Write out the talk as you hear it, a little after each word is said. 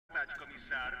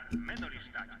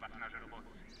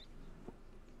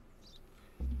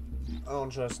I don't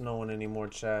trust no one anymore,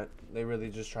 chat. They really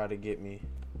just try to get me.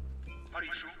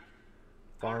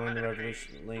 Following the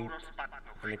revolution link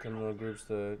and the criminal groups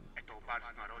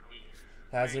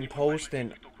has imposed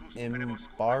an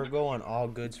embargo on all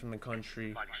goods from the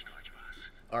country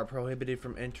are prohibited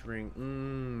from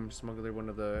entering. Smuggler, one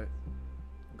of the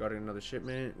regarding another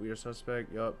shipment. We are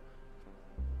suspect. Yup.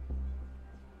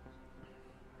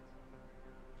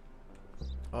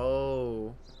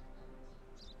 Oh.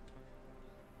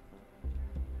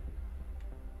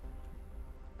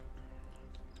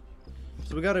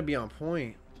 So we gotta be on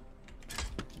point.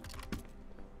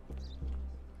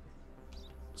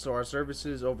 So our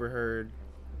services overheard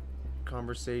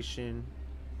conversation.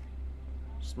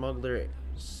 Smuggler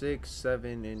 6,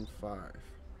 7, and 5.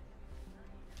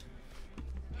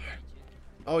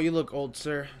 Oh, you look old,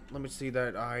 sir. Let me see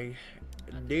that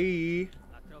ID.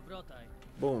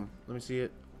 Boom. Let me see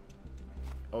it.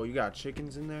 Oh, you got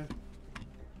chickens in there?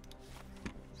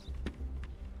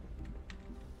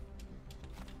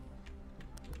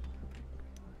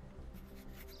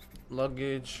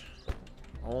 Luggage.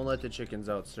 I won't let the chickens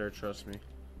out, sir. Trust me.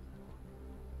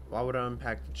 Why would I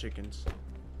unpack the chickens?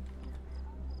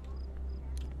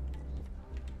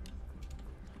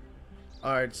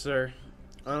 Alright, sir.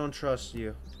 I don't trust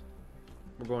you.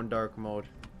 We're going dark mode.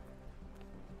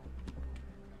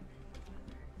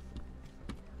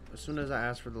 As soon as I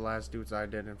asked for the last dude's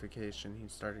identification, he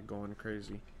started going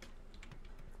crazy.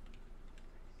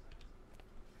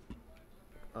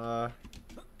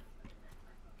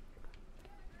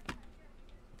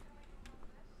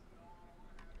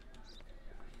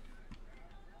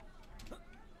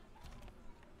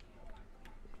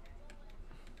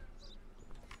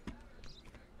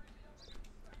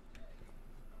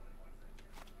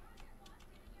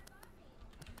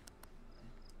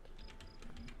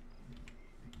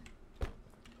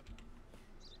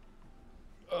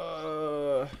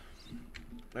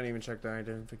 I didn't even check the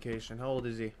identification. How old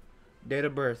is he? Date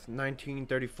of birth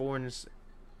 1934 and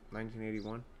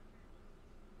 1981.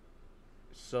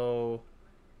 So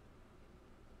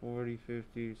 40,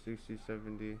 50, 60,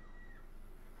 70,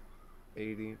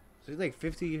 80. So he's like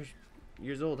 50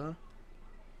 years old, huh?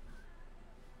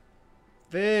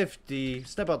 50.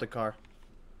 Step out the car.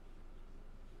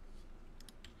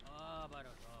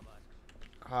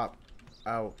 Hop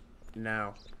out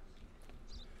now.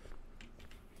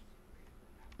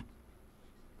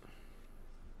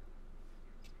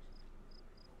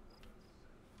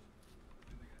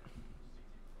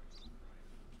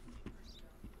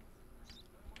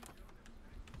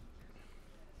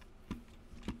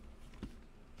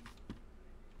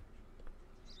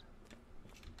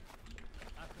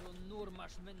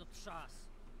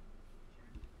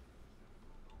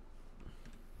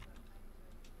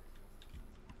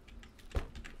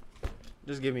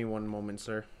 Just give me one moment,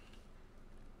 sir.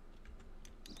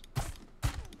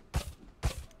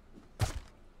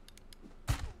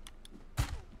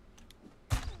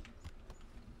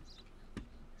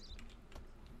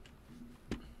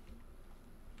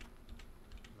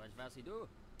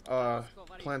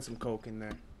 Plant some coke in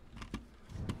there.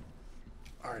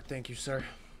 Alright, thank you, sir.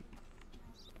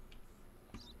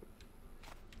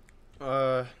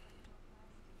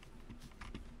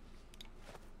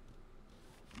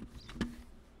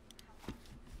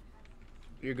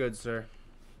 You're good, sir.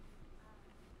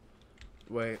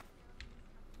 Wait.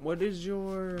 What is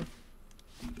your...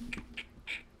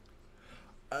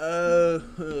 Oh,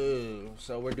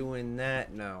 so we're doing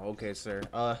that now. Okay, sir.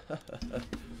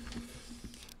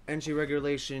 Entry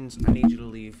regulations. I need you to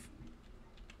leave.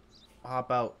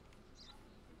 Hop out.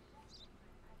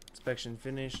 Inspection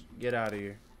finished. Get out of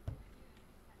here.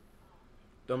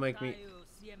 Don't make me...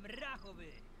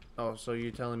 Oh, so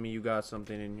you're telling me you got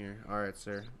something in here. Alright,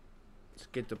 sir. Let's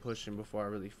get to pushing before I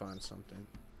really find something.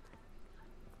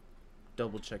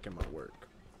 Double checking my work.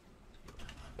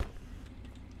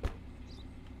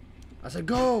 I said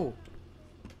go!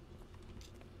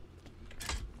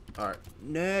 Alright,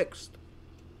 next.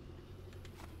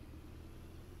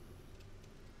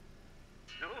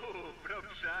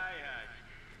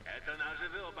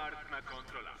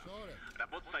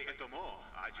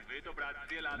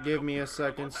 Give me a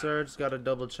second, sir. Just gotta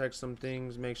double check some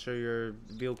things. Make sure your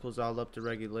vehicle's all up to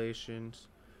regulations.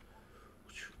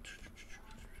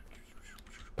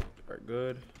 Alright,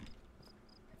 good.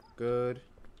 Good.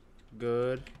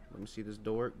 Good. Let me see this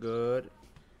door. Good.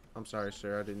 I'm sorry,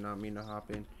 sir. I did not mean to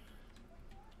hop in.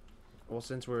 Well,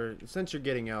 since you're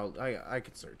getting out, I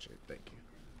could search it. Thank you.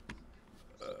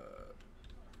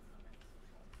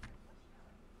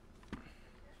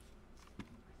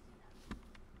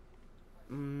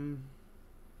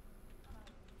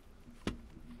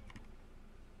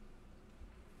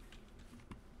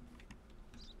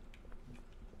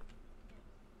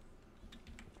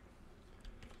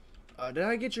 Did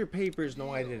I get your papers? No,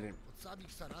 I didn't.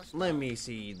 Let me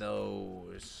see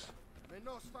those.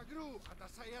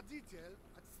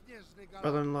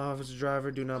 Brother-in-law, officer,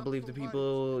 driver, do not believe the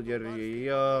people, yada yada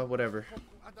yada, whatever.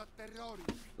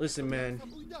 Listen, man.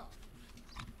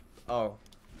 Oh,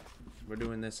 we're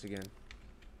doing this again.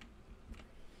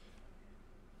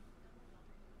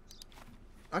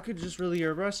 I could just really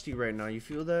arrest you right now. You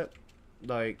feel that?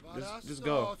 Like, just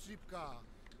go.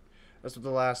 That's what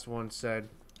the last one said.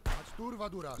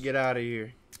 Get out of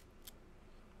here.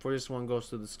 Before this one goes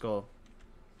to the skull.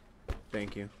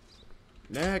 Thank you.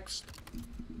 Next.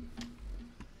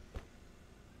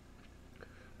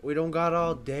 We don't got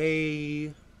all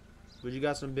day. But you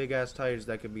got some big ass tires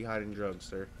that could be hiding drugs,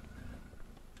 sir.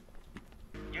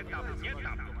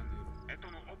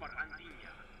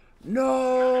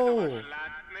 No!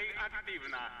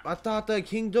 I thought the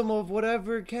kingdom of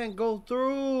whatever can't go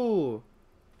through.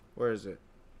 Where is it?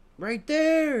 Right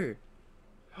there!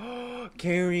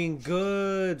 Carrying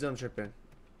goods. I'm tripping.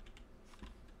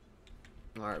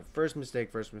 Alright, first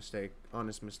mistake, first mistake.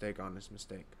 Honest mistake, honest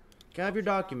mistake. Can I have your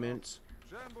documents?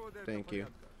 Thank you.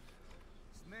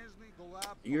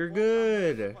 You're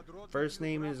good. First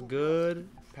name is good.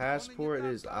 Passport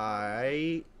is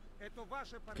I.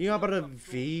 Can you hop out of the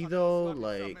V though?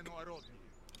 Like,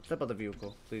 step out the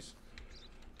vehicle, please.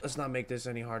 Let's not make this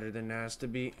any harder than it has to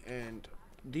be. And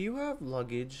do you have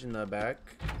luggage in the back?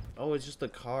 Oh, it's just the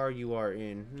car you are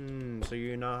in. So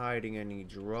you're not hiding any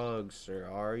drugs, sir,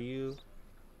 are you?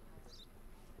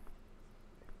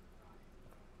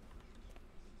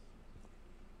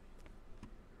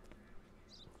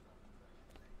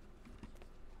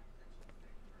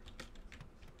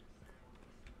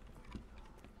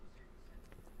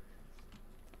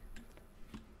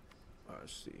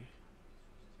 Let's see.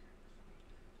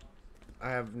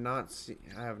 I have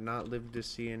not lived to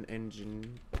see an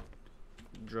engine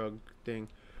drug thing.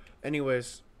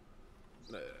 Anyways,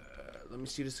 let me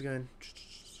see this again.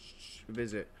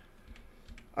 Visit.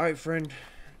 Alright, friend.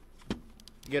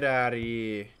 Get out of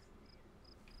here.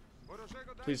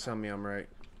 Please tell me I'm right.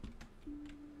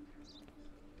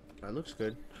 That looks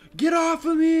good. Get off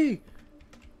of me!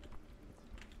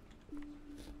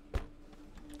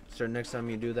 Sir, next time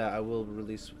you do that, I will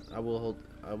release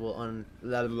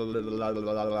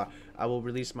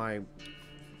my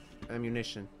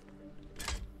ammunition.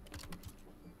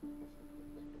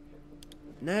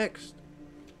 Next.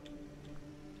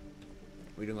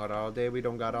 We don't got all day, we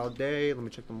don't got all day. Let me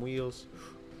check them wheels.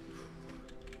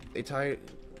 They tight.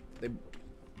 They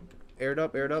aired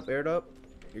up, aired up, aired up.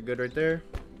 You're good right there.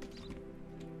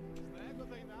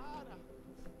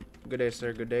 Good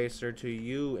day, sir, to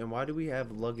you. And why do we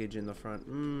have luggage in the front?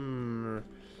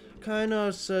 Kind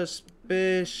of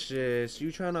suspicious. You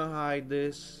trying to hide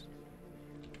this?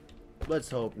 Let's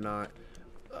hope not.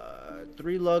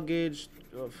 3 luggage.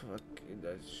 Oh, fuck.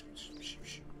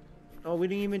 Oh, we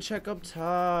didn't even check up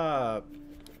top.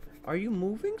 Are you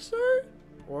moving, sir?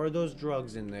 Or are those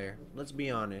drugs in there? Let's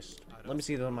be honest. Let me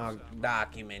see the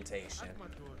documentation.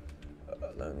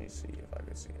 Let me see if I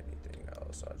can see anything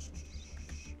else.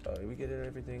 Did we get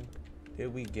everything?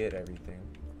 Did we get everything?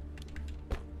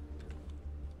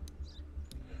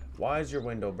 Why is your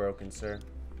window broken, sir?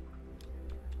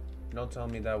 Don't tell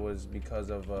me that was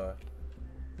because of,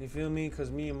 you feel me?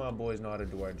 Because me and my boys know how to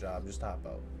do our job. Just hop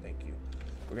out. Thank you.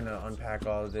 We're going to unpack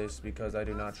all of this because I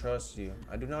do not trust you.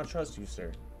 I do not trust you,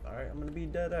 sir. Alright? I'm going to be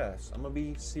dead ass. I'm going to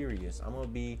be serious. I'm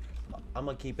going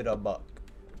to keep it a buck.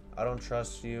 I don't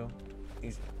trust you.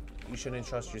 You shouldn't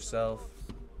trust yourself.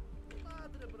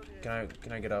 Can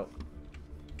I get out?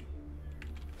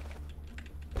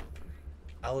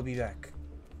 I will be back.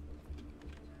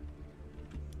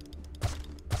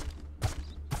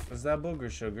 Is that booger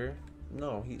sugar?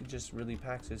 No, he just really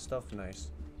packs his stuff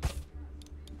nice.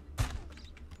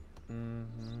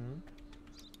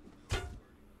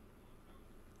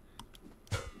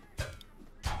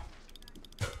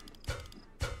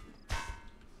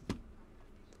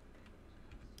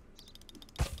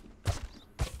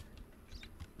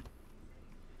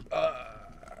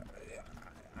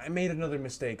 I made another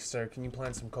mistake, sir. Can you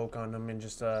plant some coke on him and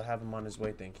just have him on his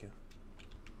way? Thank you.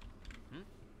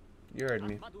 You heard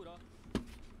me.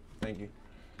 Thank you.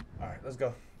 Alright, let's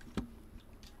go.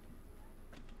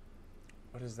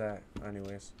 What is that?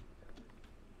 Anyways.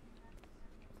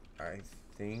 I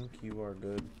think you are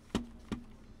good.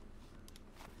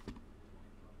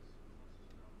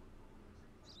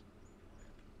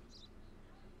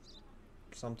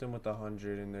 Something with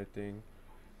 100 in their thing.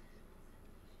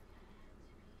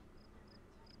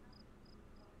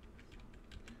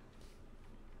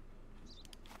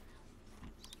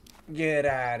 Get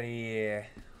out of here.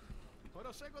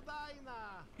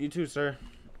 You too, sir.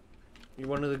 You're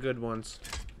one of the good ones.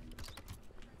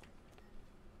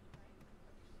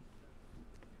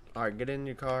 Alright, get in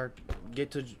your car.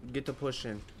 Get to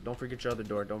pushing. Don't forget your other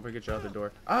door. Don't forget your other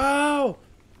door. Ow!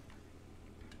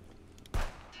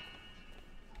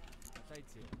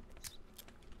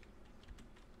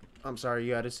 I'm sorry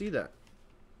you had to see that.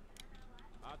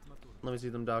 Let me see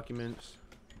them documents.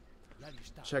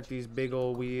 Check these big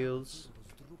old wheels.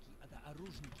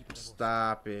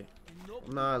 Stop it.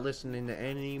 I'm not listening to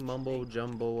any mumbo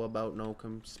jumbo about no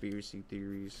conspiracy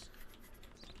theories.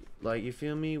 Like, you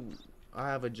feel me? I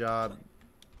have a job.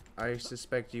 I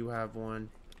suspect you have one.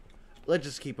 Let's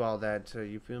just keep all that to,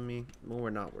 you feel me? When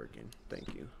we're not working.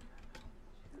 Thank you.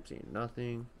 I'm seeing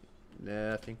nothing.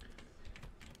 Nothing.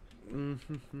 You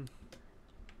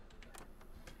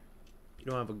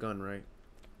don't have a gun, right?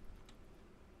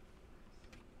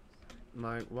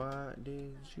 Mike, why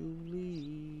did you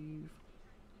leave?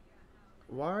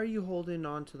 Why are you holding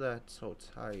on to that so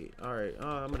tight? Alright,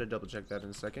 I'm gonna double check that in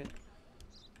a second.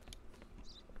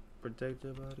 Protect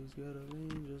your body's got a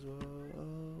range as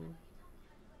well.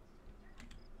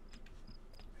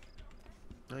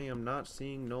 I am not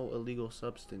seeing no illegal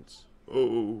substance.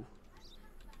 Oh.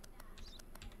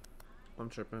 I'm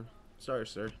tripping. Sorry,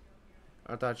 sir.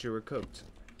 I thought you were cooked.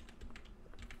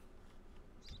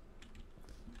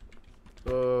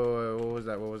 Oh, what was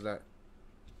that? What was that?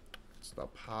 It's the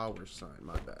power sign.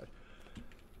 My bad.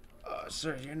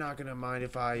 Sir, you're not gonna mind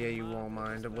if I... Yeah, you won't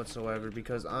mind whatsoever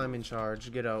because I'm in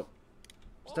charge. Get out.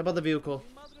 Step out the vehicle.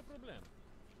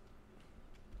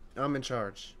 I'm in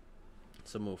charge.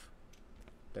 It's a move.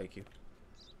 Thank you.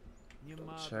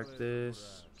 Check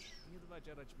this.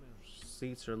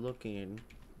 Seats are looking.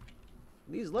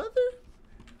 These leather?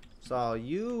 It's all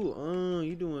you.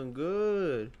 You doing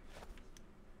good.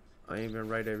 I ain't even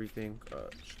write everything.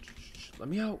 Let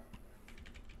me out.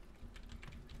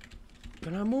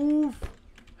 Can I move?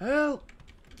 Help!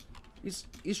 He's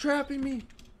trapping me.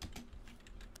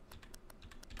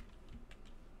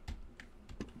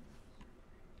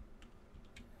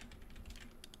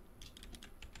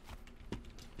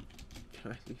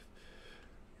 Can I leave?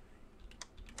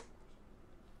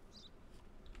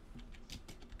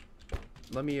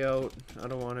 Let me out. I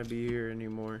don't want to be here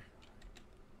anymore.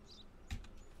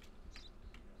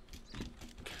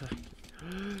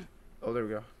 Oh, there we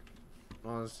go.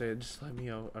 Honestly, just let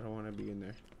me out. I don't want to be in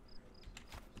there.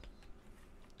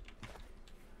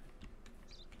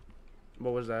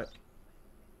 What was that?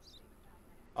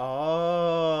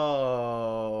 Oh.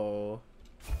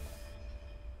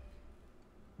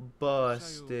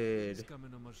 Busted.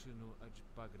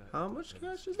 How much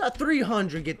cash is that?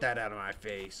 300. Get that out of my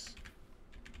face.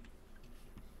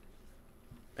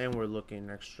 And we're looking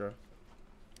extra.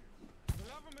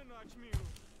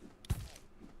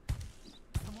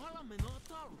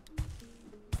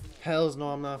 Hells no,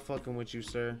 I'm not fucking with you,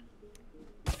 sir.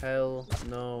 Hell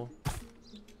no.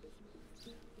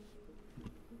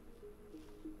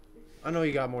 I know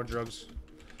you got more drugs.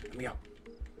 Let me out.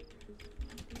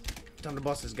 Time to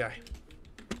bust this guy.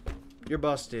 You're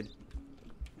busted.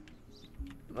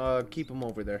 Keep him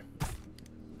over there.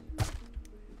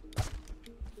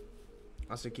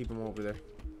 I said keep him over there.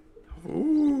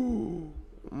 Ooh,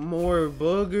 more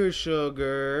booger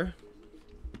sugar.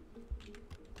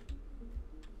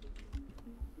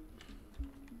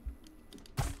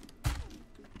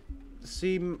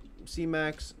 See,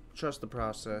 Max, trust the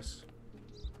process.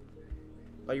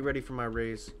 Are you ready for my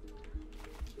raise?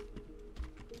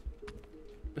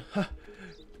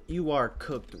 You are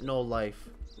cooked. No life.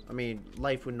 I mean,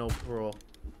 life with no parole.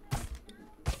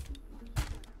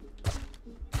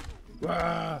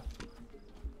 Ah!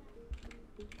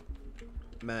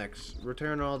 Max,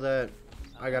 return all that.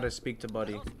 I gotta speak to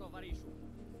Buddy.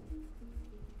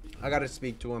 I gotta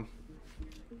speak to him.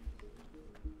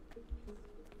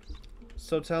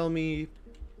 So tell me,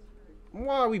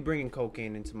 why are we bringing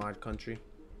cocaine into my country?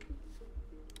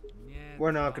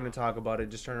 We're not gonna talk about it.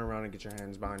 Just turn around and get your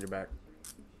hands behind your back.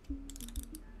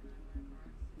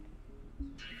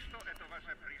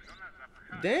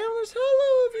 Damn, there's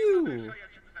hella of you.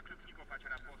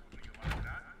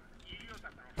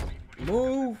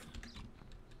 Move.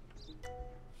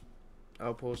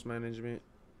 Outpost management.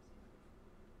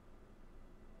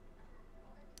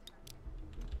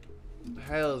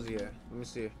 Hells yeah. Let me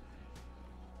see.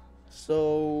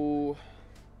 So,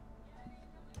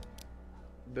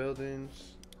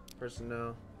 buildings,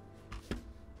 personnel.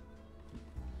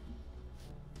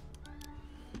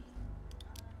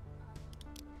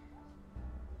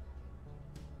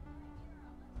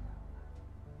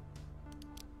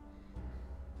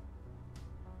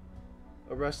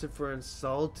 Arrested for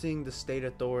insulting the state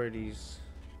authorities.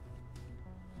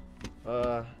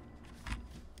 Low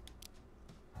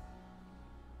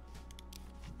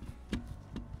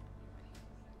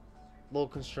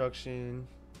construction.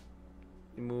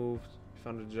 He moved.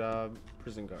 Found a job.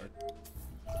 Prison guard.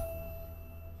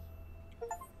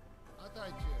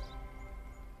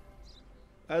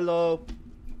 Hello.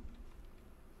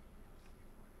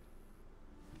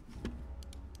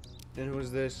 And who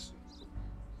is this?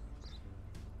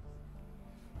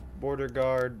 Border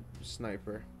guard,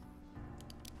 sniper.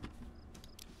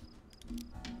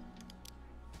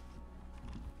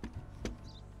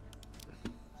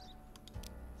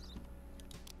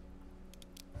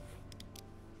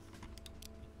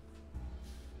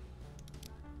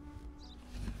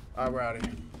 Alright, we're out of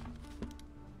here.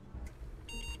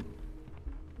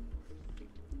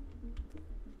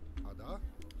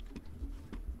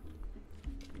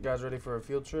 You guys ready for a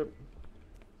field trip?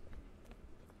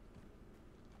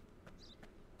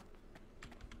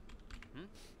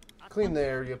 Clean the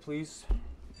area, please.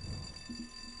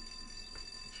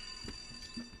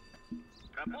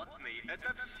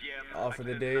 For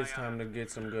the day, it's time to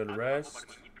get some good rest.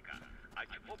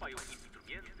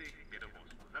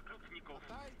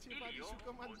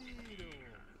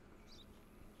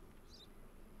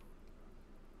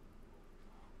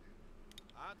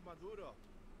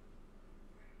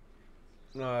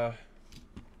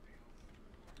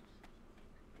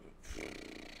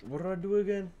 What do I do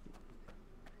again?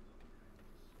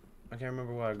 I can't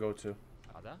remember where I go to.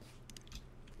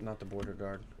 Not the border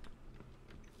guard.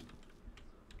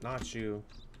 Not you.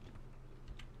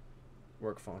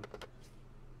 Work phone.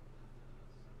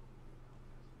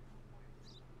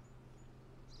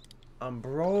 I'm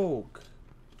broke.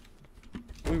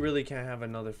 We really can't have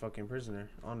another fucking prisoner,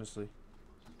 honestly.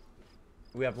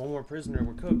 We have one more prisoner,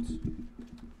 we're cooked.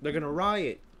 They're gonna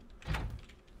riot.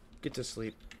 Get to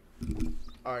sleep.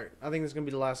 Alright, I think this is gonna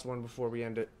be the last one before we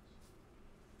end it.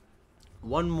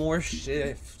 One more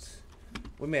shift.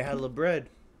 We made hella bread.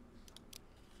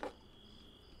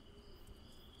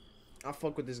 I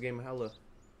fuck with this game hella.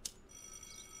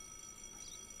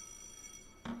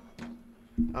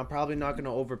 I'm probably not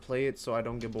gonna overplay it so I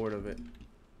don't get bored of it.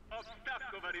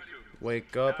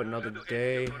 Wake up, another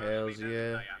day. Hells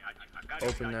yeah.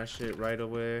 Open that shit right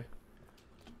away.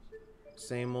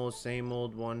 Same old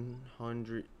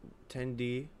 100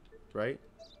 10D, right?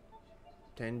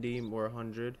 10D or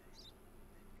 100.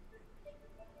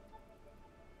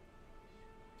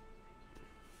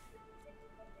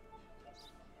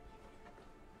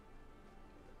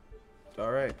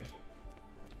 Alright.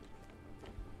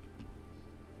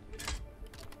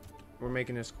 We're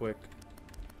making this quick.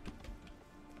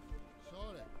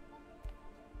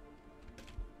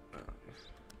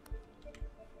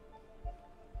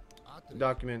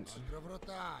 Documents.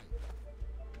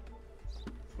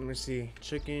 Let me see.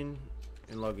 Chicken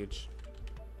and luggage.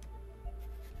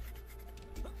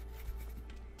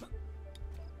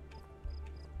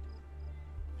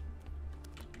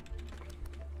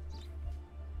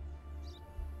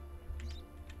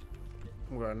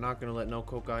 We're not gonna let no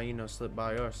cocaine slip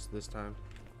by us this time.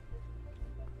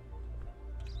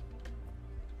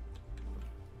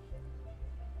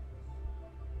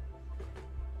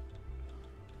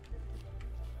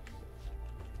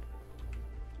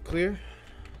 Clear?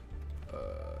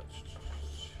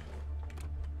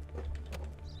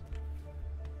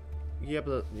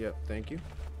 Yep, thank you.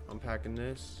 I'm packing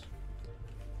this.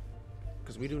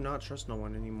 Because we do not trust no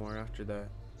one anymore after that.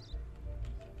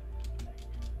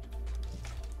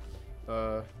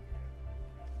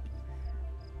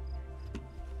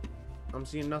 I'm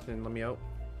seeing nothing. Let me out.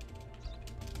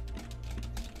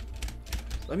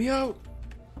 Let me out!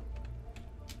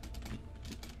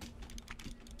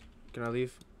 Can I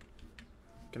leave?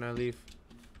 Can I leave?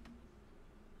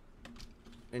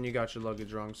 And you got your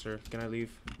luggage wrong, sir. Can I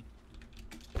leave?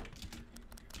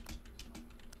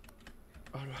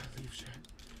 How do I leave, chat?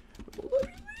 Let me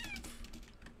leave!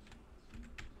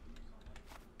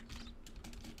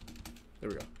 There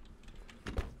we go.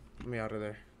 Let me out of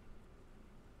there.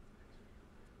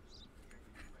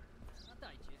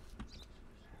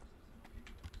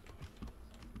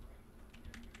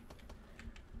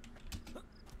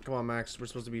 Come on, Max. We're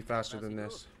supposed to be faster than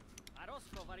this.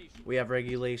 We have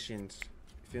regulations.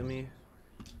 You feel me?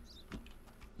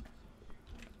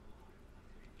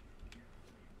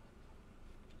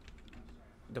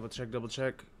 Double check, double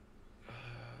check.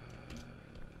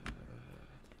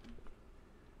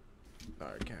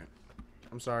 Alright, can't.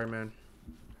 I'm sorry, man.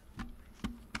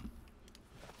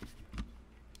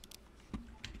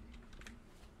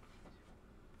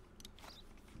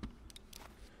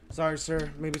 Sorry,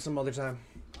 sir. Maybe some other time.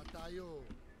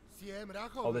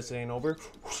 Oh, this ain't over.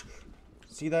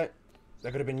 See that?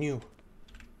 That could have been you.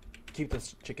 Keep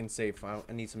this chicken safe. I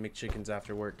need some McChickens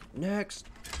after work. Next.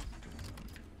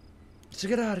 Let's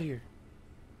get out of here.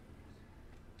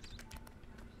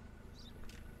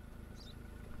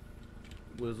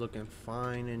 Was looking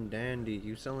fine and dandy.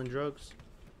 You selling drugs?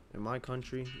 In my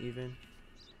country, even?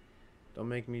 Don't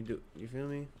make me do... You feel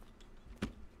me?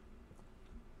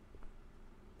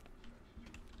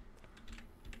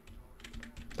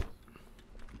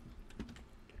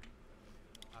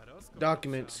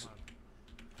 Documents.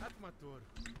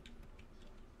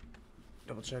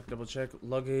 Double check, double check.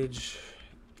 Luggage.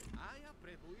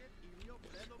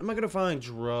 Am I gonna find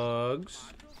drugs?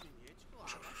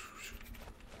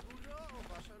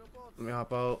 Let me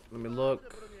hop out. Let me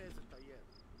look.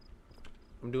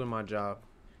 I'm doing my job.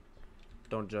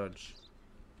 Don't judge.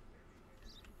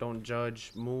 Don't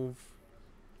judge. Move.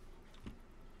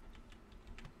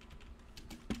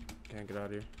 Can't get out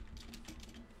of here.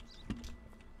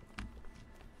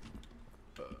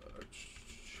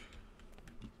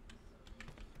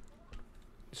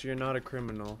 So you're not a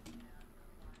criminal.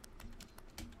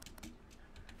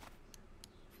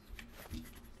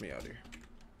 Get me out of here.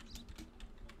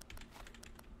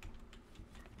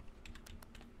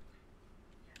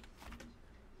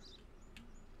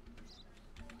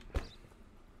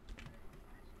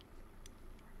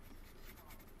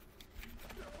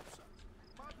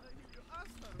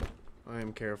 I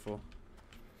am careful.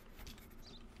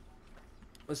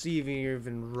 Let's see if you're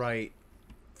even right.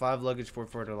 5 luggage, 4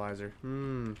 fertilizer.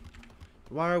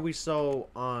 Why are we so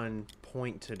on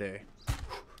point today?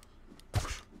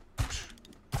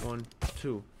 1,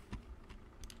 2.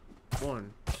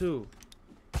 1, 2,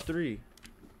 3.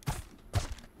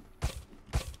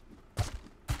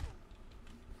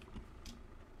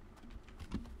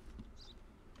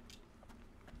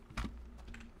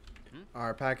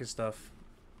 Alright, package stuff.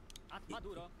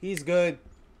 He's good.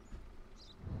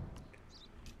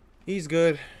 He's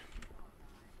good.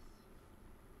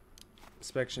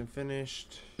 Inspection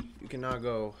finished. You cannot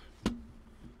go.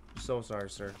 So sorry,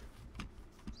 sir.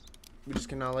 We just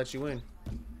cannot let you in.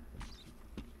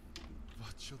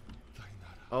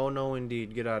 Oh no,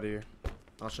 indeed. Get out of here.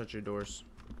 I'll shut your doors.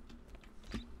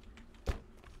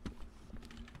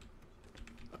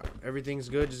 Right, everything's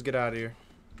good. Just get out of here.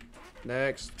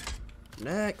 Next.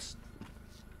 Next.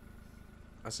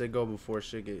 I said go before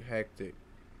shit get hectic.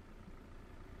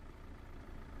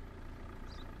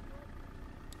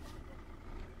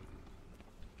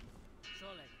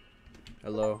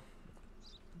 Hello.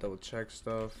 Double check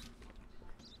stuff.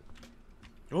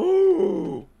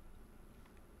 Oh!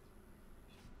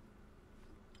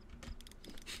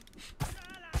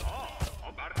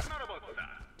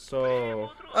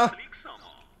 So. Ah!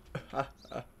 How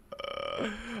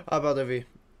about the V?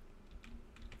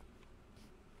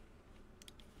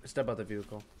 Step out the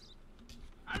vehicle.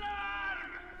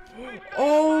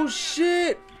 Oh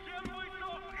shit!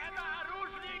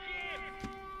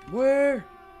 Where?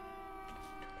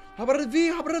 How about a V?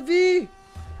 How about a V?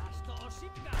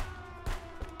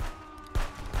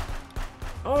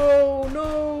 Oh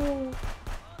no!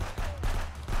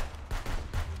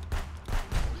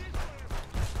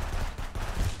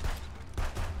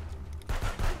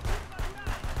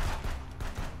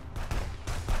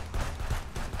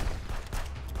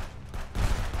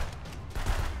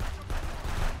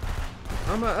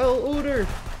 I'm a L Uter.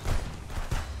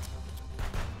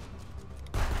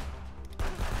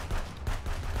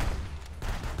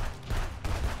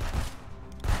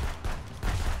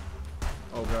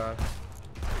 Oh god.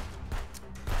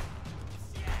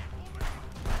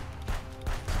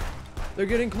 They're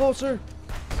getting closer.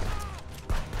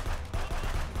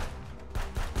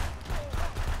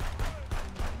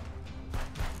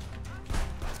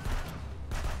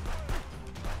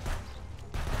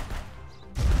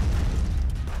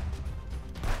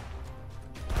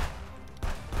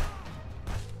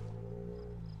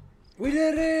 We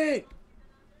did it!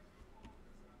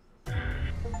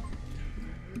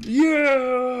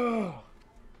 Yeah!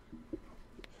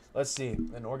 Let's see.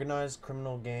 An organized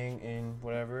criminal gang in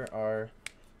whatever are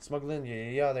smuggling.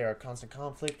 Yeah, they are constant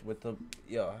conflict with the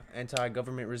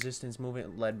anti-government resistance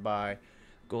movement led by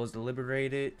goals to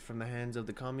liberate it from the hands of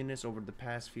the communists. Over the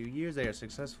past few years, they are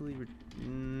successfully.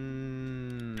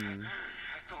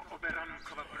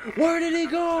 Where did he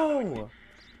go?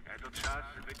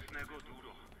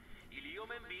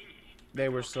 They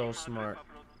were so smart.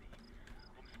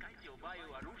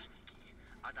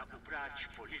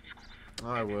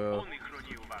 I will.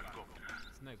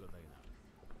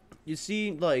 You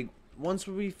see, like, once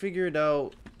we figured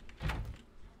out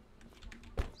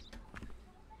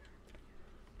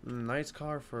Nice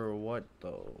car for what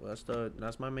though?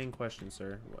 That's my main question,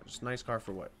 sir. What, just nice car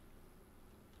for what?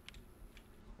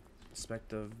 Inspect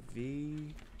the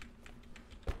V.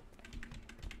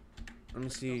 Let me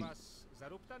see.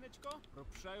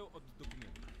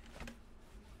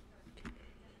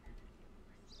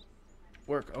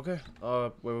 Work. Okay.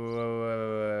 Wait.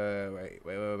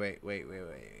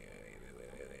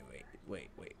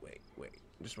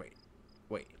 Just wait.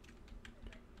 Wait.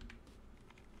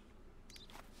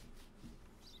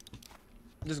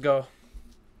 Just go.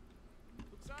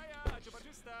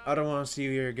 I don't want to see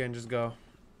you here again. Just go.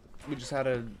 We just had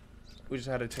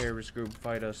a terrorist group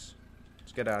fight us.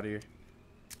 Let's get out of here.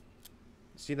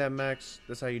 See that, Max?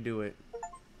 That's how you do it.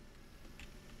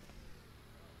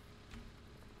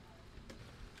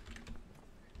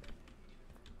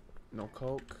 No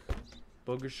coke.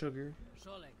 Booger sugar.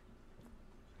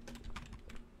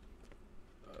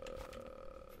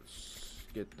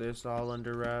 Get this all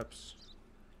under wraps.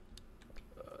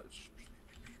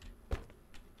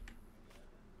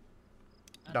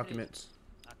 Documents.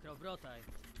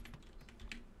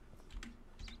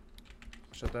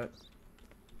 Shut that.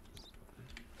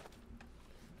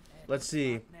 Let's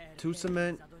see. 2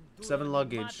 cement, 7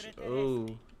 luggage.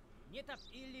 Oh.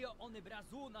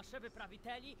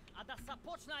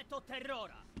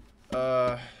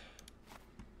 Uh.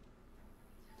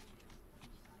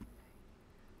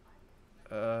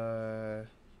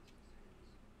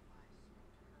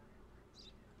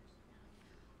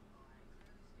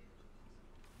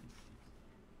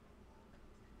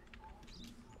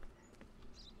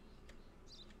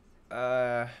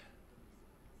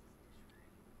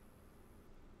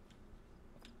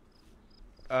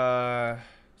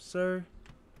 Sir,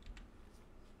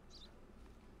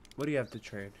 what do you have to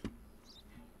trade?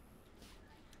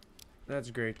 That's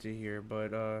great to hear, but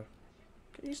can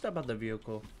you step out the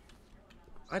vehicle?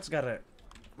 I just gotta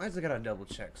double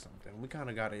check something. We kind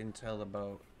of got intel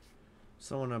about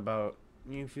someone about,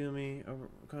 you feel me?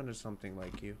 Kind of something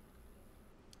like you.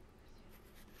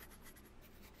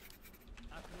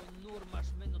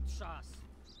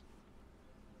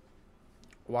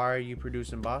 Why are you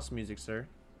producing boss music, sir?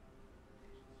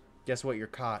 Guess what? You're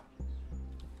caught.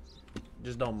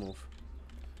 Just don't move.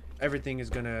 Everything's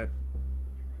gonna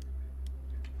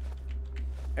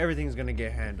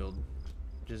get handled.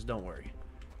 Just don't worry.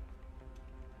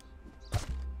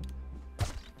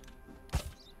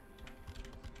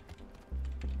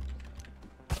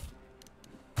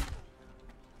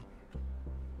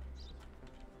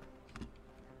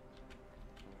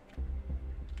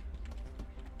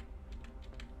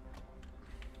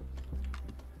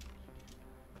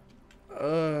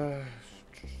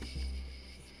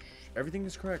 Everything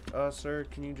is correct. Sir,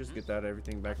 can you just get that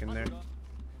everything back in there?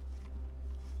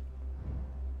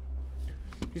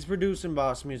 He's producing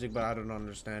boss music, but I don't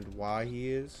understand why he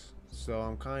is. So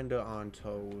I'm kinda on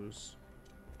toes.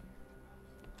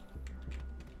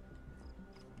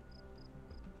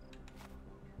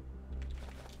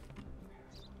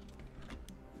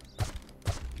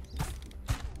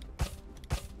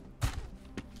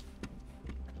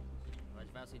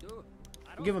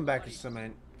 Give him back his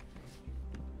cement.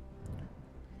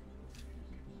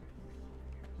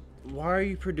 Why are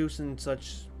you producing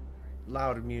such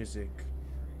loud music?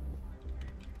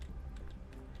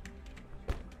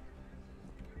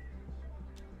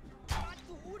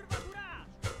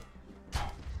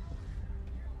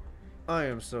 I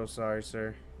am so sorry,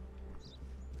 sir.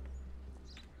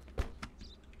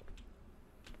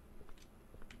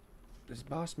 This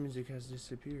boss music has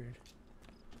disappeared.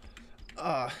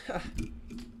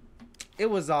 It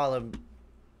was all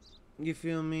you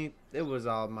feel me? It was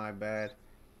all my bad.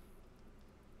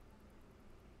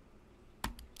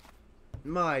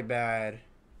 My bad.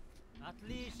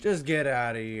 Just get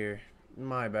out of here.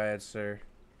 My bad, sir.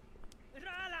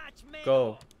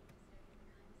 Go.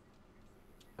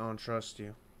 I don't trust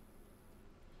you.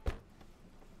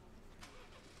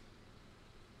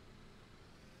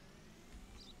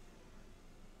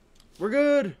 We're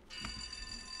good.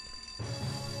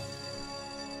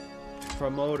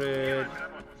 Promoted.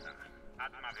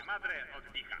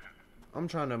 I'm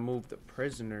trying to move the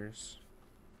prisoners.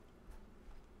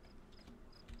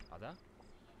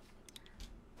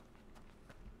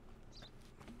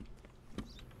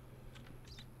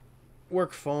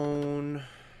 Work phone.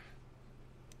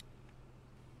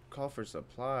 Call for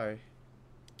supply.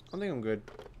 I think I'm good.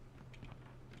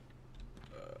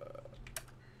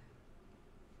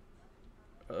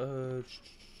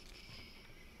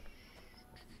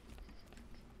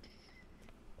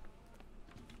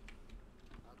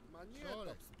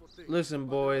 Listen,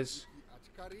 boys.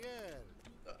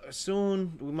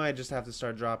 Soon, we might just have to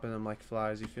start dropping them like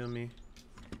flies, you feel me?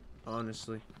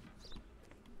 Honestly.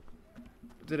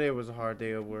 Today was a hard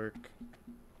day of work.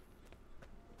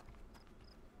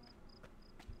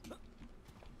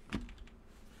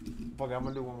 Fuck it, I'm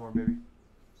gonna do one more, baby.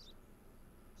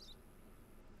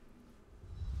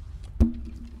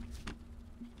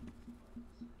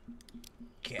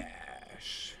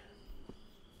 Cash.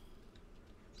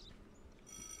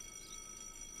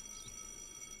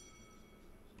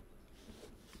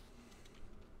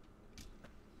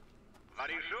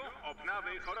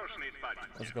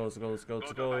 Let's go, let's go, let's go,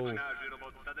 let's go.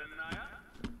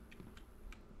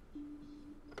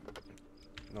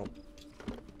 Nope.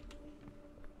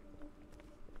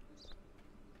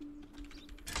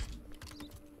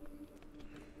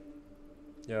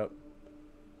 Yep.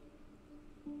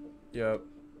 Yep.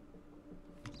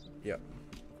 Yep.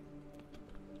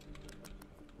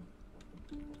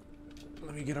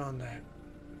 Let me get on that.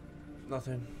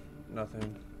 Nothing.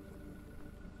 Nothing.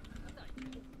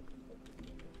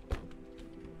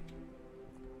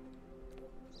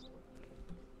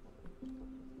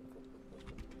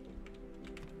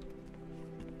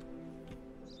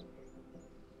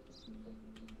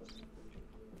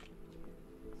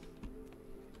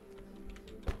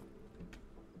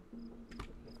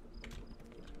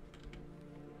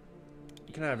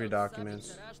 You can have your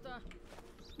documents.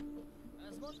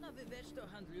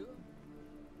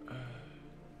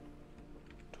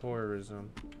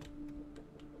 Tourism.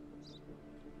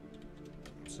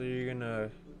 So you're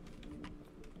gonna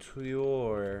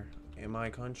tour in my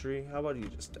country? How about you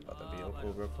just step out the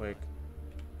vehicle real quick?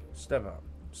 Step out.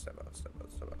 Step out. Step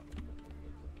out. Step out.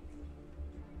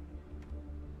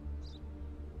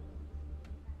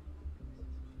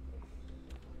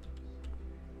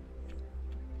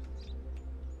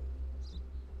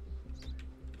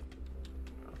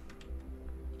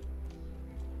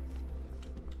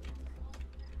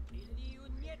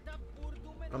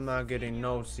 I'm not getting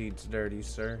no seats dirty,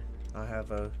 sir. I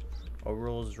have a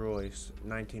Rolls Royce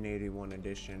 1981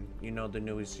 edition. You know, the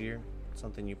newest year.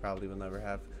 Something you probably will never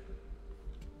have.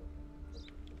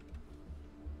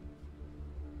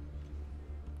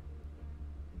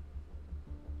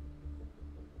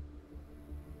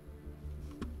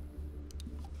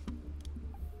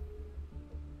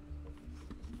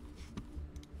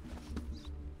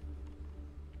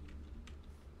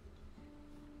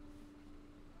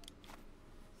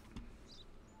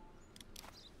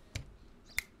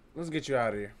 Let's get you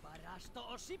out of here.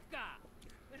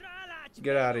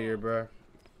 Get out of here, bro.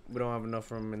 We don't have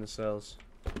enough room in the cells.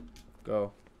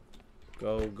 Go.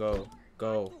 Go, go,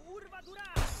 go.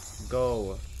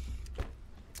 Go.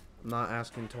 I'm not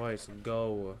asking twice.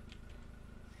 Go.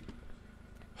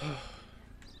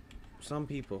 Some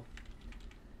people.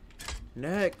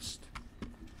 Next.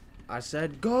 I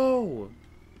said go.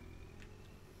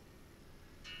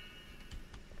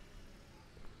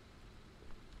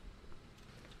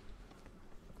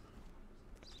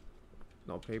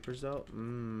 No papers out?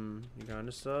 You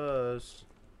kinda sus.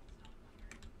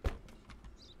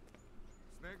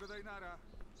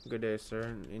 Good day,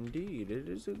 sir. Indeed, it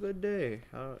is a good day.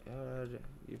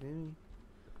 You feel me?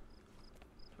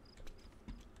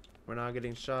 We're not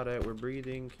getting shot at, we're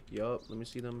breathing. Yup, let me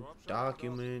see them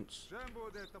documents.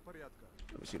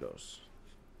 Let me see those.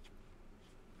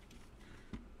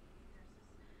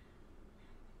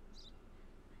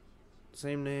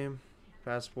 Same name,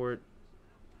 passport.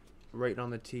 Right on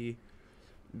the T,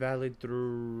 valid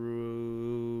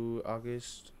through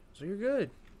August. So you're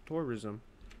good. Tourism.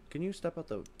 Can you step out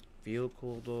the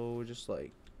vehicle though? Just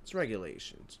like it's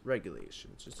regulations.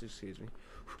 Regulations. Just excuse me.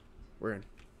 We're in.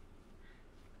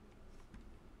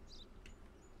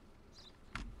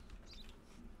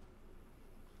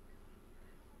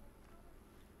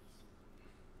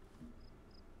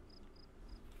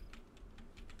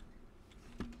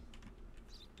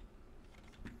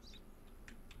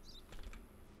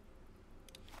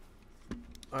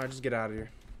 Alright, just get out of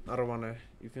here. I don't wanna,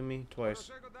 you feel me?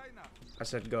 Twice. I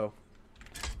said go.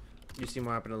 You see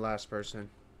what happened to the last person.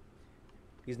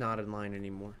 He's not in line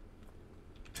anymore.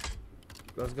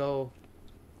 Let's go.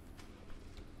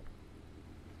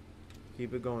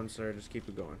 Keep it going, sir. Just keep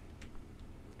it going.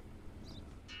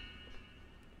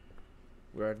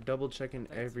 We're double checking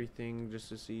everything just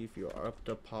to see if you're up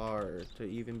to par to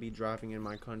even be driving in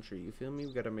my country. You feel me?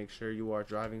 We gotta make sure you are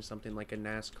driving something like a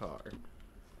NASCAR.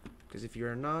 Because if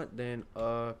you're not, then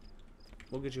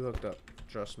we'll get you hooked up.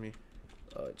 Trust me.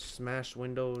 Smash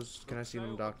windows. Can I see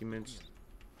them documents?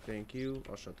 Thank you.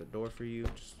 I'll shut the door for you.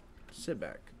 Just sit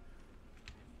back.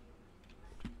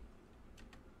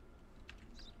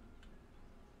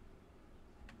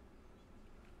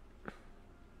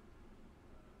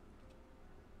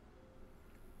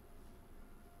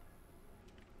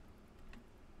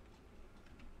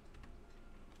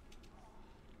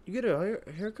 You get a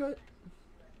haircut?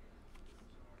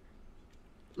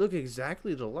 Look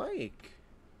exactly alike.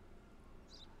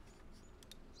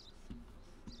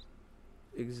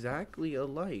 Exactly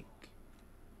alike.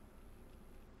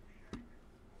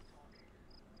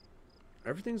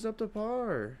 Everything's up to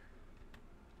par.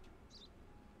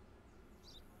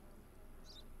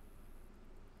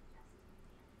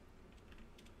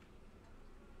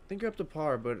 I think you're up to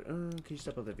par, but can you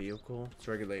step out the vehicle? It's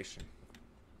regulation.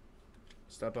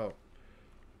 Step out.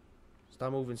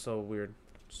 Stop moving so weird.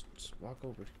 Just walk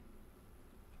over.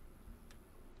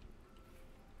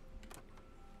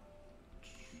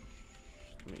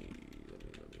 Let me.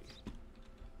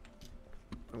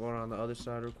 I'm going on the other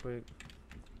side real quick.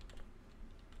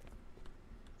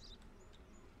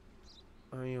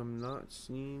 I am not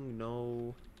seeing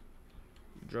no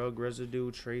drug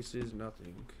residue traces,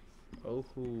 nothing. Oh,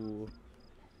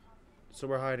 so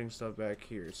we're hiding stuff back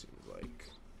here, it seems like.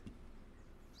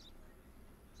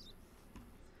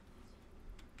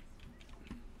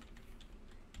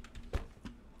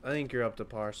 I think you're up to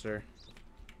par, sir.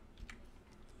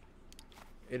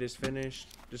 It is finished.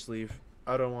 Just leave.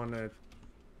 I don't want to.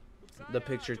 The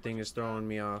picture thing is throwing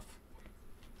me off.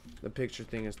 The picture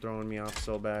thing is throwing me off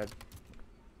so bad.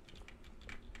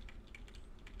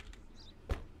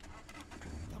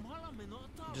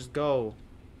 Just go.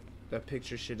 That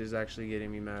picture shit is actually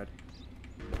getting me mad.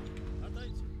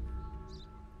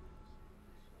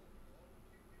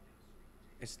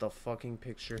 It's the fucking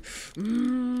picture.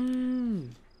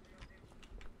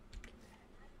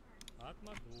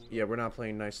 Yeah, we're not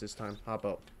playing nice this time. Hop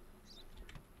out.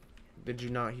 Did you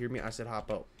not hear me? I said hop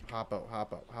out. Hop out,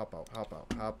 hop out, hop out, hop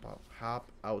out, hop out,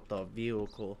 hop out the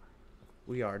vehicle.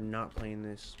 We are not playing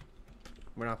this.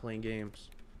 We're not playing games.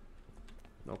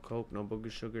 No coke, no booger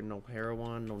sugar, no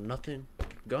heroin, no nothing.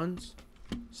 Guns,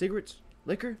 cigarettes,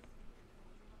 liquor.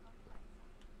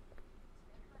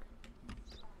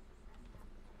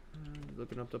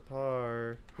 Looking up the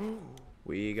par.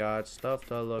 We got stuff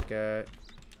to look at.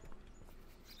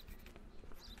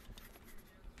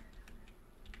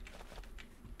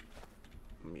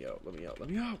 Let me out, let me out, let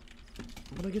me out.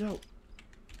 I'm gonna get out.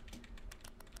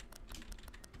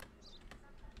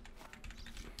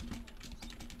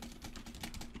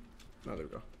 Oh, there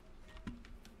we go.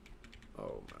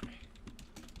 Oh my.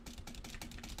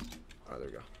 Oh, there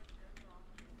we go.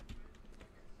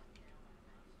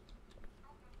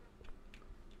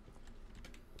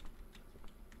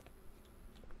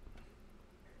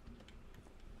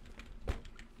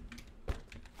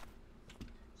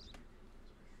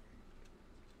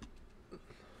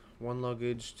 One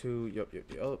luggage, two. Yep.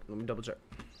 Oh, let me double check.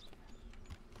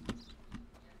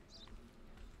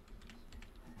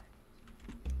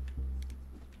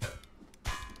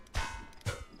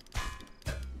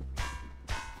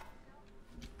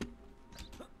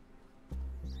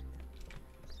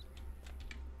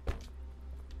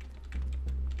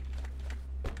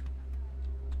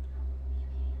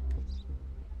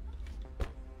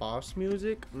 Boss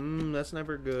music? That's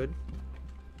never good.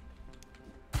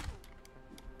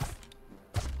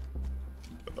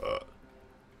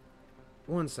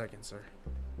 One second, sir.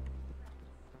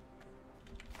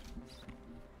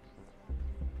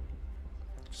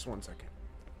 Just 1 second.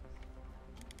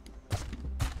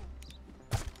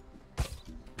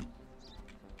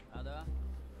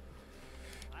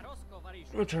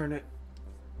 Return it.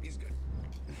 He's good.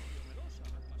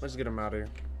 Let's get him out of here.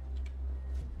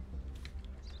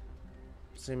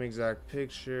 Same exact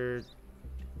picture.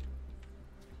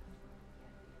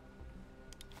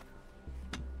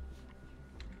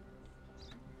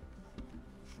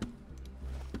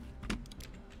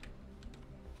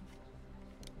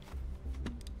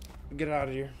 Get out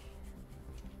of here.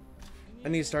 I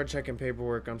need to start checking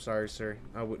paperwork. I'm sorry, sir.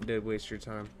 I did waste your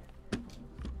time.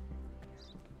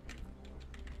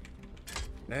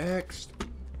 Next.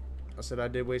 I said I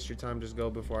did waste your time. Just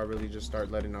go before I really just start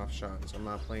letting off shots. I'm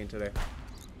not playing today.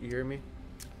 You hear me?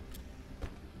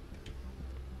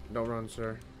 Don't run,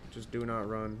 sir. Just do not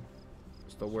run.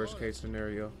 It's the worst case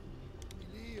scenario.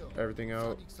 Everything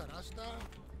out.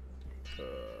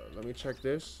 Let me check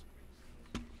this.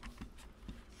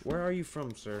 Where are you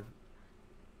from, sir?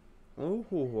 Oh,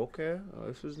 okay.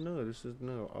 This is new. This is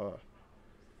new.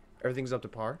 Everything's up to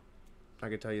par. I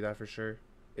can tell you that for sure.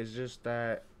 It's just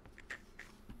that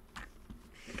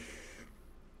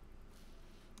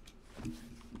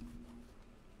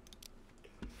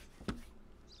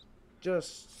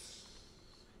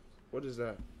what is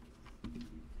that?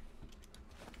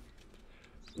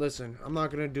 Listen, I'm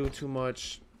not gonna do too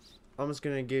much. I'm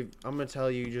gonna tell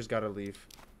you, you just gotta leave.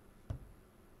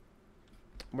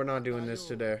 We're not doing this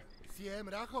today.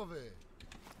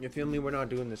 You feel me? We're not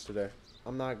doing this today.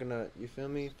 I'm not gonna, you feel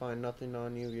me? Find nothing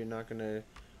on you. You're not gonna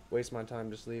waste my time.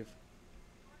 Just leave.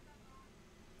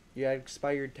 You had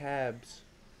expired tabs.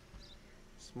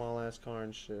 Small ass car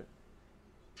and shit.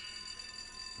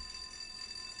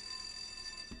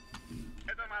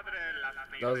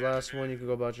 That was the last one. You can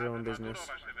go about your own business.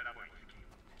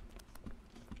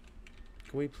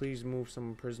 Can we please move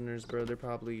some prisoners, bro? They're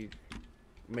probably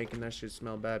making that shit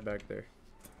smell bad back there.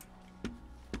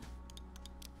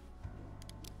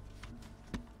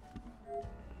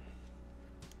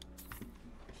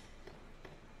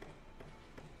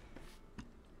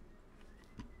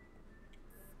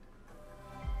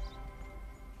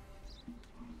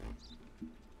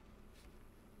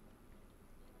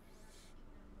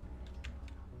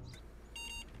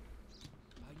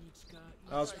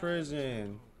 How's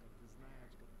prison?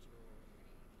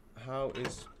 How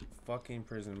is fucking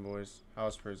prison, boys?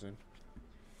 How's prison?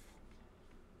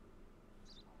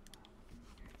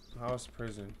 How's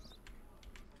prison?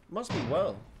 Must be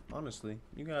well, honestly.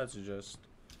 You guys are just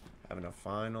having a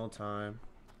fine old time.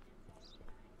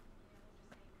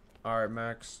 Alright,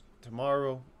 Max.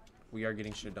 Tomorrow, we are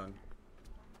getting shit done.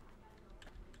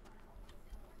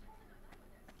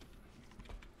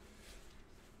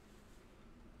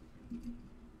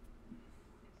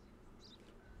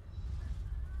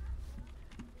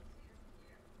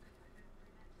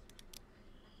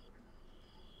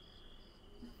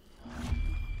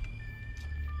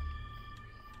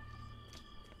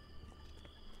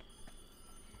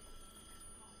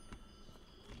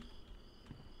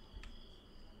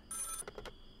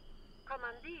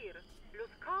 Komandir,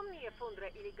 luskomni je fundre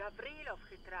ili Gavrilov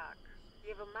hitrak.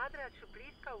 Jego madra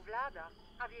čupliska vlada,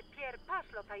 a je Pier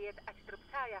Paslo tajet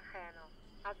ekstrupcaja heno.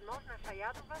 A zmożna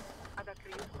šajadować, a da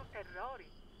kryjówku terrori.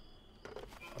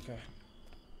 Okay.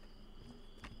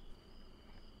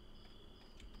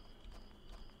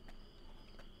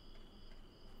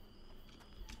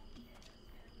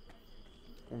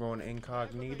 We're going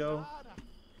incognito.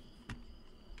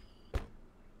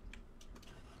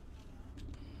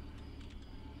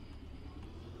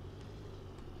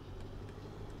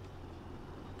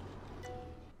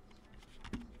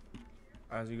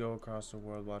 As you go across the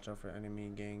world, watch out for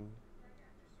enemy gang.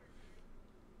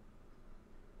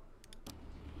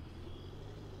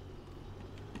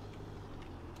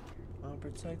 I'm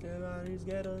protected by these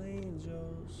ghetto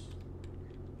angels.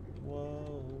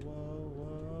 Whoa, whoa,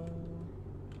 whoa.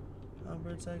 I'm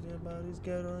protected by these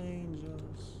ghetto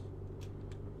angels.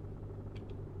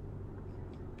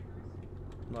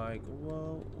 Like,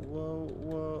 whoa, whoa,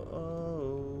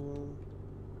 whoa.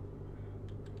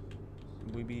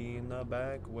 We be in the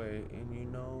back way, and you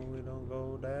know we don't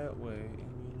go that way.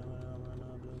 And you know I run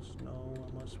up the snow,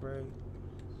 I'm a spray.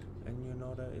 And you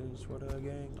know that is for the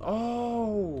gang.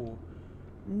 Oh!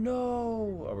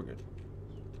 No! Oh, we're good.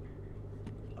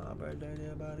 I'm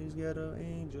protected by these ghetto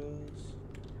angels.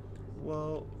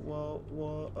 Whoa, whoa,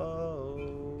 whoa,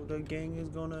 oh. The gang is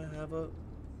gonna have a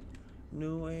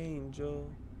new angel.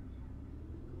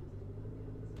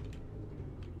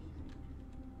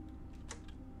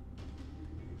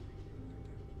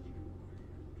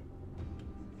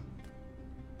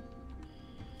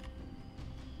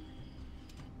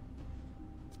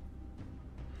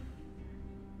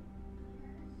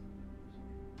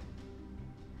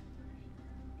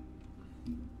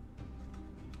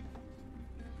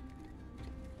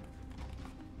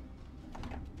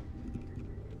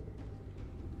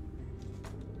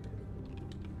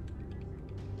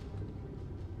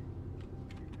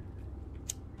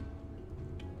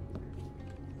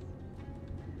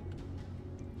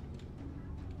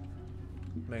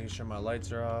 Making sure my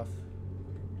lights are off.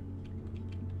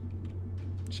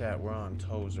 Chat, we're on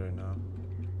toes right now.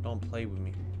 Don't play with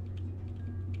me.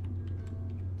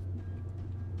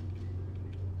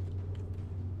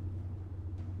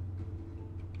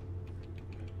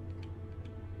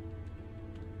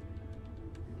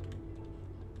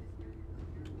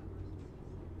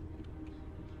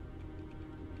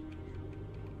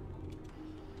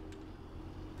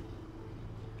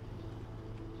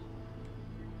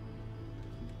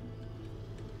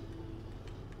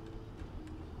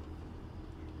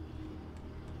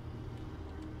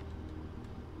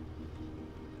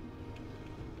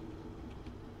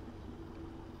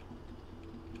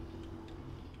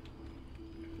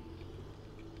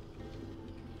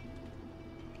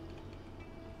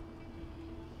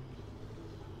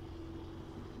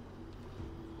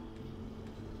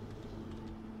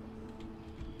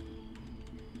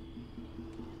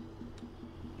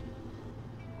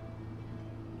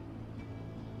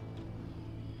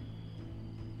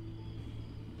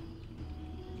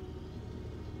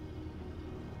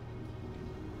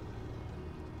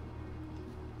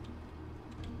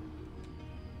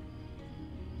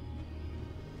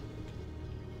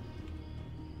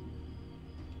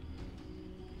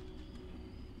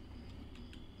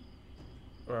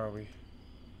 Where are we?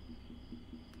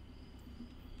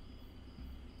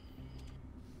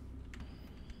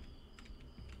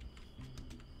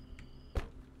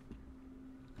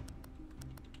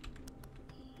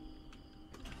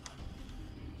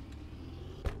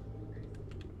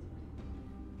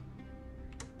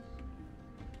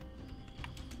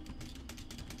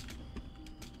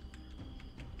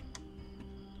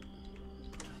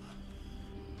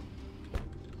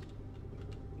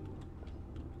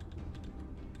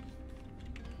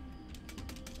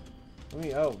 Let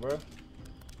me out, bro.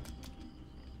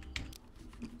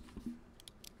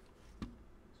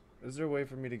 Is there a way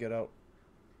for me to get out?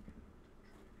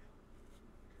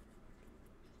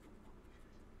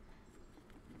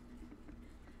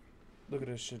 Look at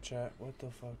this shit, chat. What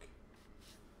the fuck?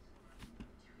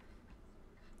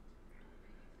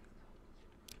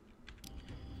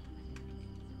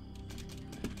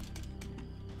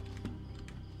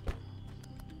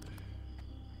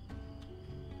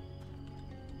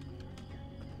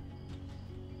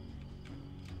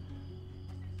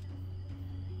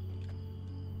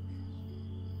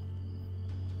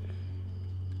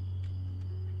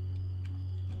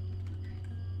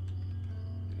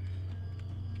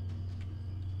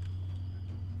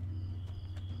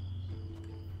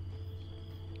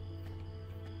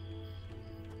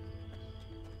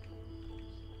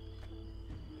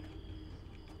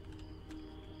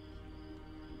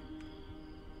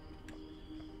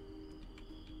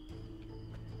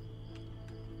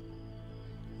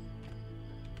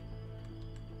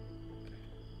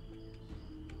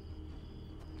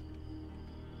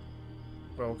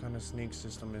 Bro, what kind of sneak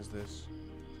system is this?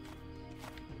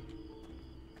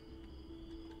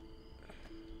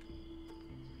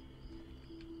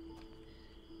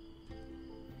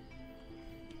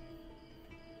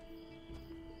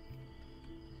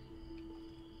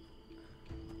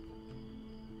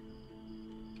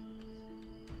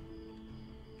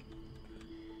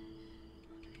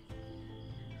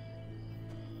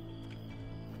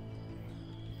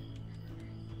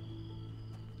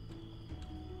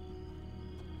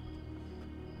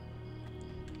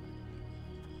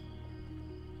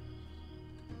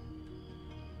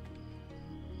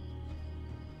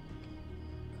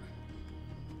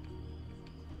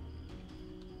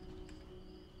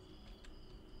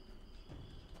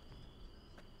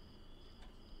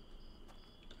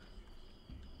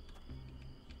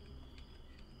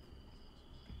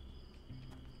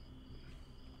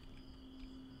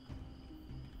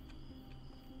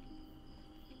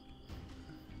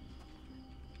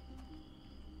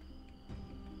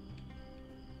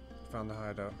 Found the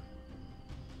hideout.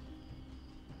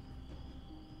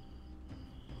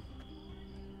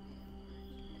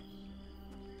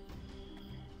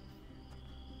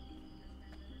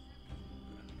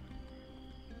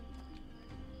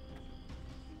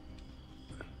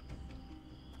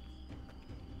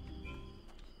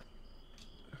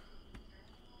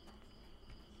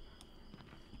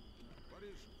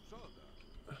 Париж,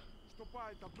 сода.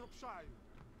 Ступай, там пропшаю.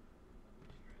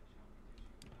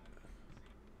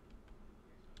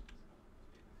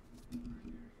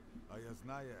 А я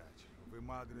знаєш, ви,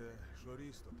 мадре,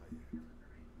 шорісто тає.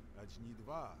 Ач не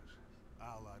дваш,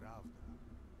 ала равда.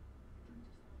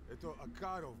 Это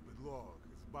Акаров бедлог,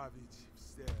 избавить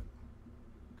всем.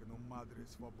 Кано мадре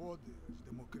свободы, ач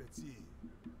демократии.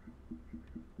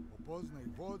 Опознай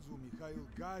водзу Михаил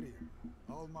Гарин,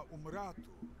 Алма Умрату.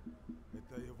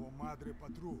 Это его мадре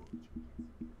Патруч.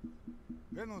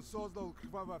 Он создал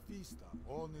кровавофиста.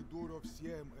 Он и дуро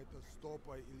всем это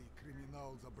стопа или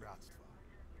криминал за братство.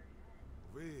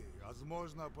 Вы,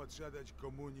 возможно, подшедать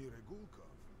коммуни регулков?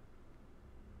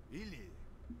 Или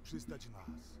пристать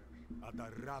нас, а да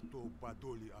рату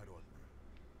подоли ородны.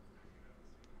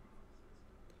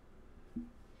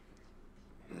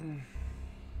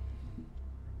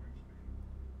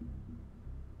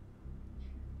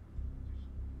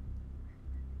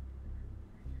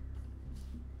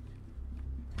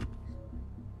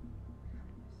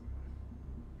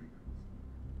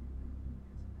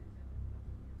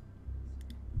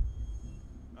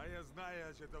 А я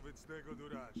знаю, что это выцnego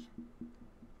дураш.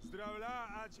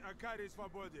 Здравля, ач Акари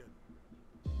свободен.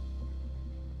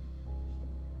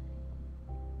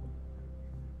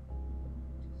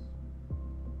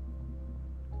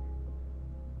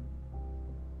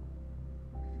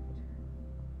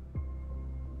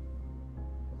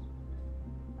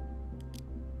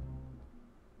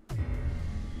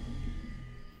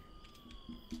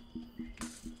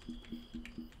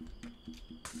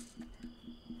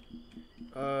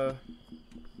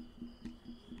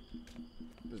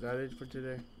 Is that it for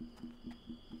today?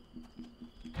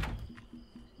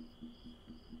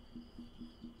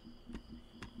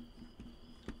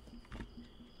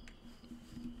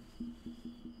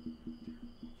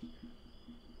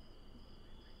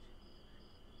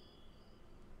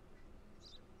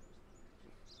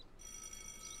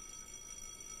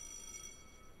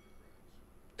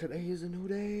 Today is a new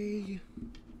day.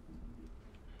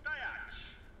 Stajać!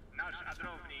 Nasz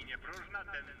adrowni nie próżna,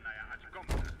 ten najechać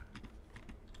komuna.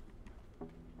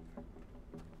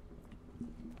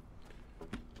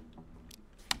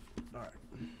 Alright.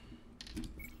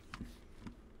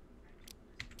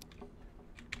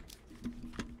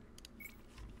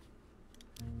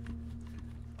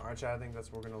 Alright, Chad, I think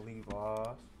that's where we're gonna leave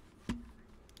off.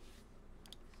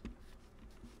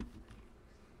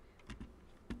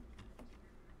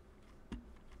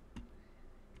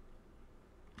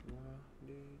 Why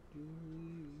did you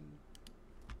leave?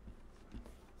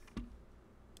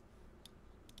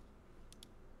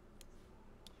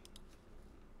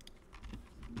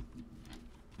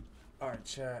 Alright,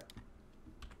 chat.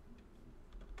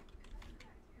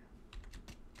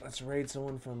 Let's raid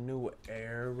someone from New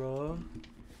Era.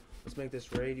 Let's make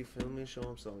this raid, you feel me? Show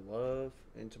them some love.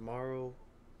 And tomorrow,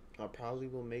 I probably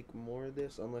will make more of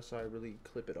this unless I really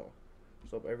clip it all.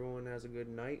 So hope everyone has a good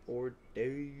night or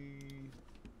day.